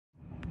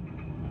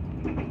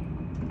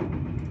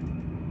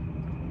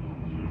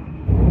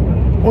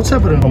What's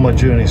evident on my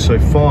journey so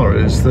far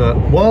is that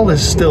while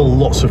there's still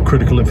lots of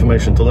critical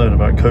information to learn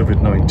about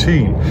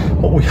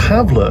COVID-19, what we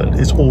have learned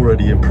is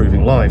already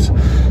improving lives.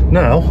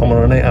 Now, I'm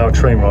on an 8-hour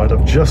train ride.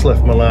 I've just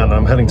left Milan and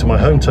I'm heading to my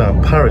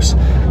hometown, Paris,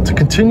 to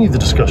continue the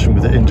discussion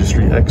with the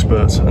industry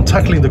experts and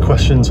tackling the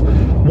questions,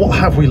 what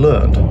have we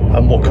learned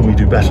and what can we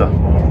do better?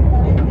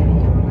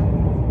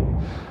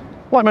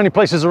 Like many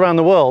places around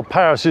the world,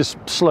 Paris is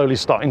slowly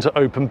starting to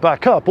open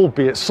back up,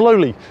 albeit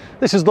slowly.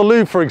 This is the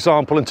Louvre, for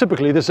example, and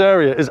typically this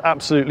area is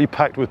absolutely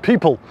packed with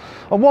people.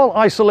 And while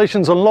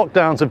isolations and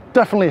lockdowns have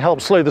definitely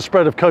helped slow the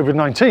spread of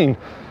COVID-19,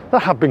 there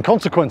have been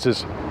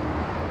consequences.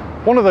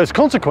 One of those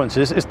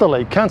consequences is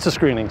delayed cancer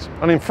screenings.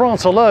 And in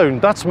France alone,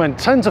 that's meant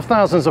tens of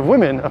thousands of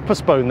women have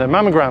postponed their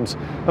mammograms,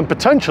 and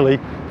potentially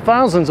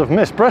thousands have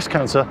missed breast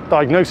cancer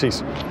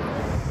diagnoses.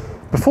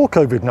 Before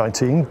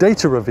COVID-19,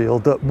 data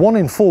revealed that 1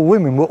 in 4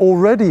 women were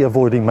already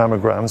avoiding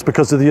mammograms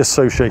because of the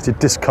associated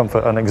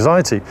discomfort and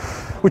anxiety,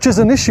 which is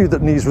an issue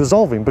that needs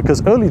resolving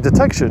because early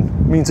detection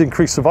means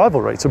increased survival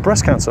rates of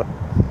breast cancer.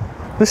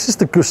 This is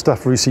the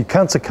Gustave Roussy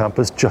Cancer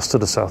Campus just to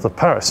the south of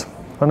Paris.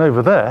 And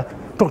over there,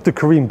 Dr.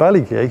 Corinne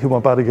Balleyguier, who I'm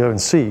about to go and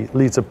see,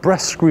 leads a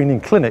breast screening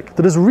clinic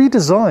that has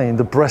redesigned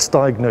the breast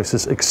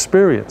diagnosis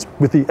experience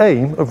with the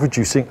aim of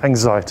reducing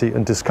anxiety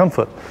and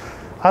discomfort.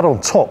 Add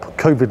on top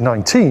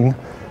COVID-19,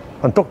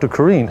 and Dr.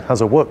 Corinne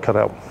has a work cut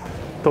out.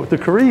 Dr.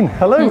 Corinne,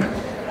 hello.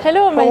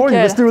 Hello, Michael. How are you?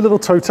 Let's do a little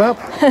toe tap.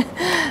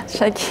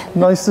 Check.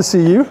 Nice to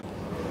see you.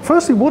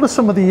 Firstly, what are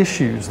some of the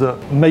issues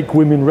that make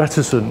women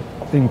reticent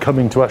in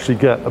coming to actually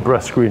get a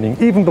breast screening,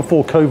 even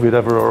before COVID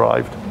ever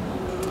arrived?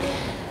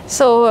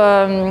 So,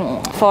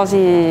 for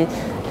the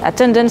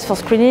attendance for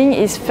screening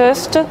is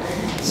first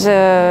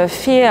the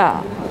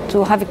fear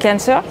to have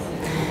cancer,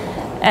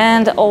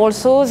 and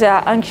also they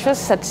are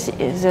anxious that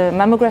the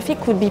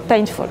mammography could be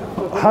painful.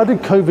 How did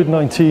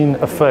COVID-19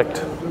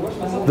 affect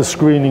the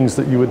screenings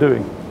that you were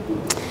doing?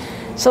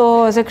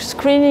 So the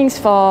screenings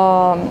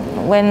for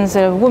when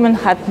the woman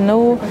had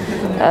no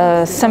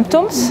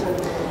symptoms,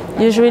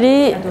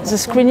 usually the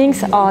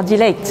screenings are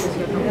delayed.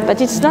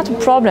 But it's not a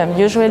problem.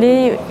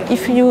 Usually,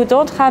 if you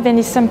don't have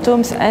any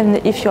symptoms and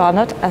if you are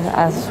not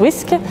at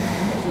risk,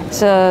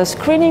 the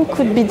screening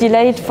could be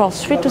delayed for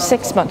 3 to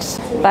 6 months.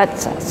 But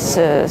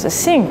the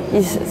thing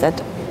is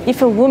that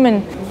if a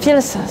woman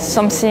feels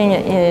something,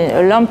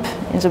 a lump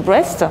in the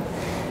breast,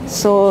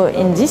 so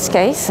in this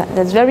case,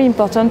 that's very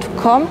important to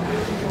come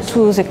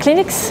to the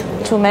clinics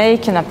to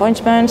make an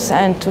appointment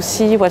and to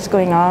see what's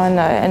going on,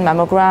 and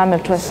mammogram,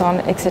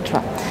 ultrasound,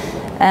 etc.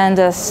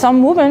 And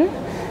some women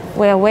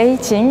were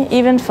waiting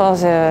even for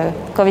the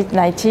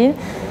COVID-19,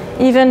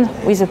 even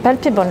with a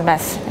palpable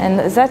mass, and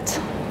that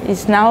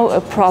is now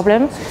a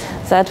problem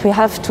that we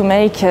have to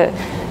make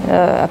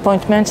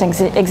appointments and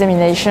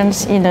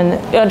examinations in an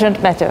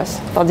urgent matters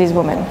for these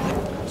women.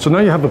 So now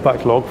you have a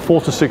backlog,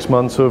 4 to 6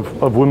 months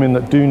of women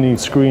that do need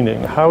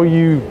screening. How are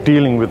you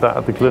dealing with that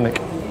at the clinic?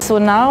 So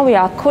now we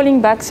are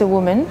calling back the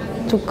women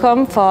to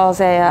come for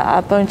their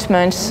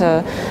appointments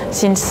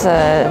since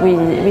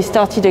we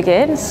started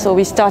again. So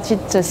we started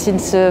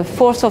since the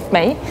 4th of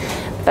May.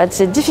 But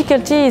the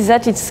difficulty is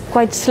that it's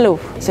quite slow.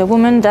 The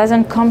woman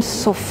doesn't come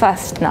so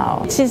fast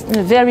now. It is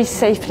a very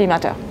safely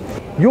matter.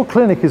 Your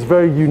clinic is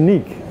very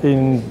unique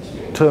in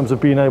terms of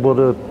being able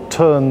to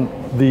turn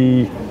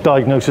the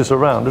diagnosis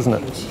around, isn't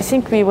it? I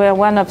think we were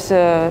one of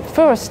the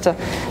first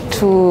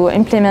to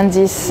implement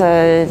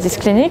this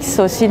clinic.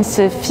 So since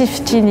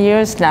 15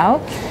 years now,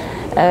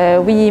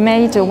 we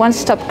made a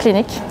one-stop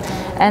clinic.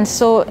 And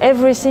so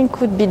everything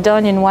could be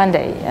done in one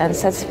day. And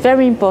that's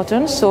very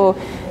important. So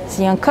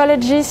the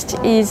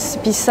oncologist is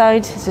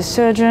beside the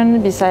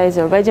surgeon, beside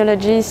the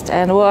radiologist,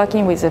 and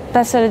working with the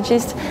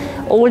pathologist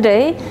all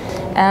day.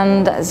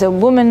 And the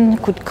woman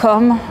could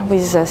come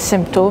with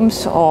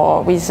symptoms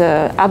or with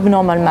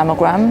abnormal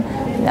mammogram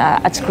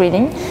at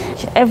screening.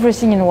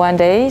 Everything in one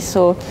day,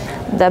 so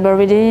double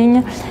reading,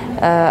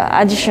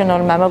 additional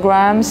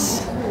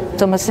mammograms,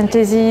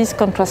 tomosynthesis,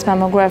 contrast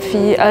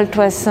mammography,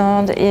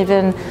 ultrasound,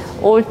 even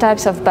all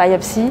types of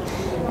biopsy,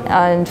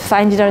 and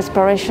fine needle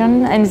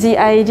aspiration. And the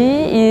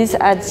idea is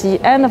at the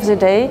end of the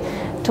day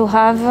to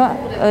have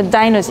a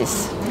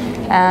diagnosis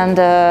and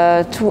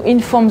to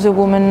inform the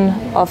woman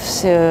of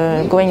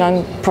the going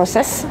on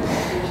process,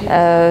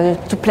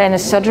 to plan a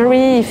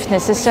surgery if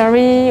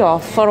necessary or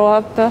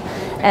follow-up,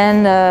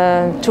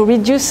 and to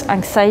reduce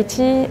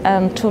anxiety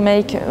and to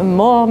make a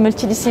more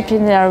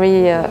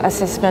multidisciplinary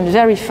assessment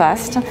very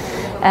fast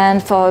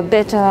and for a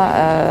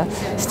better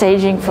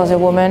staging for the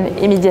woman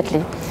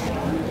immediately.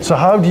 So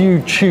how do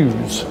you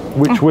choose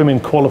which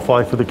women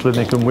qualify for the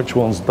clinic and which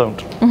ones don't?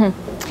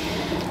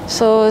 Mm-hmm.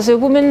 So the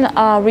women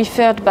are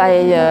referred by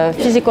a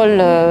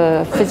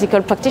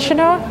physical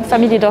practitioner,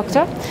 family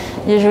doctor,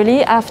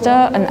 usually after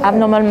an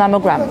abnormal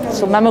mammogram.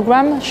 So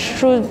mammogram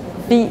should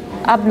be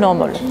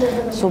abnormal,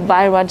 so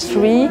BIRAD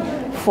 3,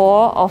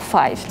 4 or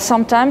 5.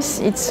 Sometimes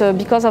it's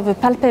because of a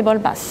palpable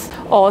mass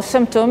or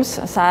symptoms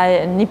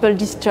like nipple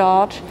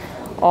discharge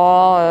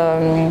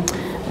or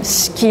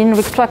skin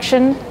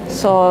retraction,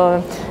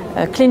 so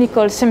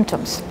clinical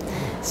symptoms.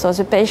 So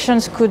the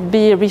patients could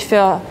be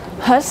referred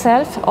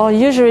herself or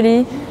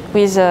usually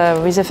with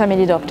a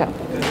family doctor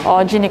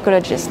or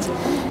gynecologist.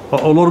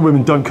 A lot of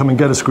women don't come and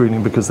get a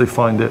screening because they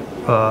find it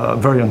a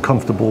very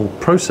uncomfortable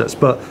process,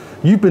 but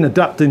you've been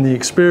adapting the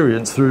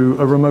experience through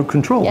a remote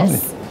control, haven't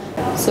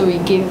you? So we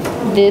give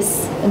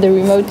the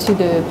remote to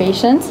the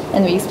patient,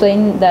 and we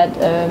explain that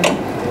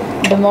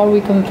the more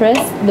we compress,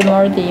 the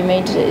more the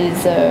image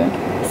is...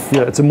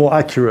 Yeah, it's a more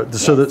accurate,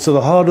 so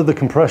the harder the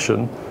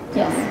compression,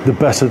 the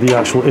better the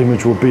actual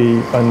image will be,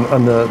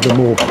 and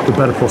the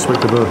better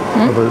prospect of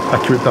an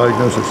accurate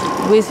diagnosis.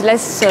 With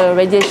less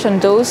radiation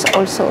dose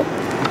also.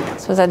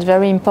 So that's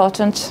very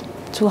important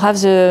to have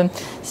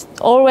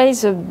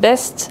always the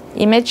best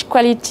image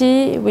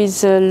quality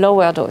with a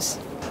lower dose.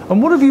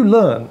 And what have you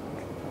learned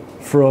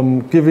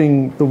from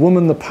giving the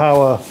woman the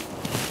power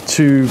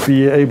to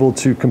be able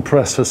to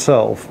compress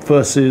herself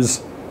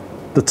versus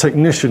the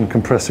technician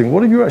compressing?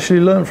 What have you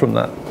actually learned from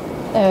that?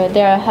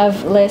 They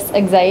have less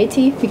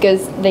anxiety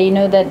because they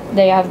know that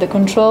they have the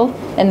control,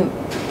 and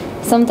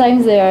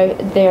sometimes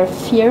their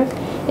fear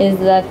is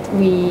that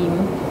we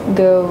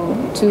go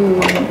too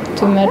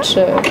much,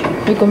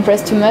 we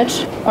compress too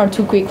much or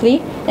too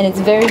quickly, and it's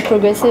very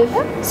progressive,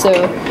 so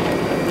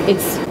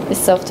it's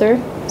softer.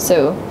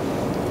 So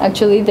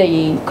actually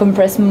they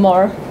compress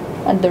more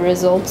at the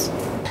results.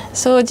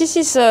 So this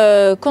is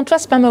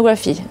contrast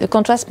mammography. The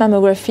contrast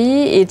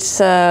mammography, it's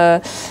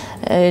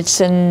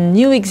a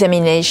new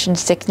examination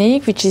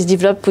technique which is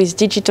developed with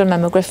digital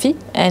mammography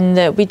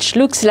and which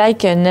looks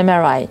like an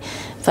MRI.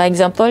 For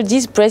example,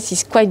 this breast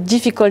is quite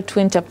difficult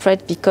to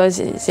interpret because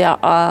there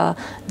are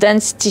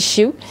dense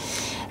tissue,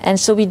 and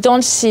so we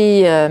don't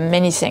see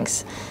many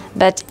things.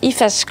 But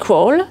if I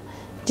scroll,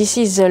 this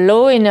is a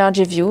low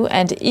energy view,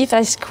 and if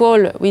I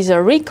scroll with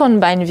a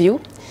recombined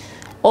view,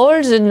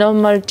 all the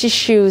normal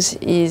tissues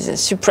is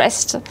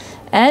suppressed,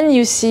 and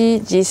you see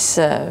this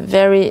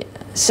very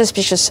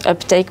suspicious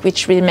uptake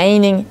which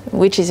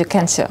is a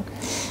cancer.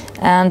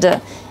 And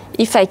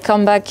if I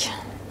come back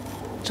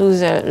to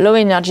the low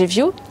energy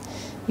view,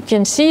 you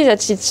can see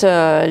that it's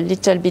a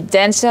little bit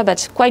denser,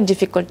 but quite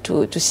difficult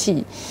to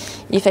see.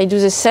 If I do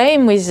the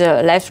same with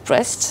the left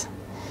breast,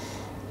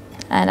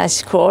 and I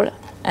scroll,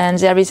 and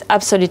there is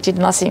absolutely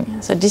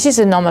nothing. So this is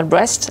a normal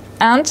breast,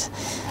 and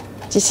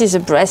this is a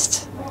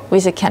breast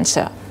with a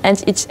cancer.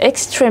 And it's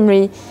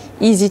extremely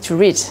easy to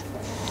read.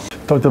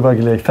 Dr.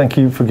 Balleyguier, thank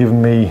you for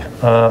giving me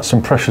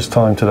some precious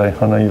time today.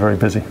 I know you're very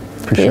busy.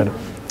 Appreciate it.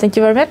 Thank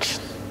you very much.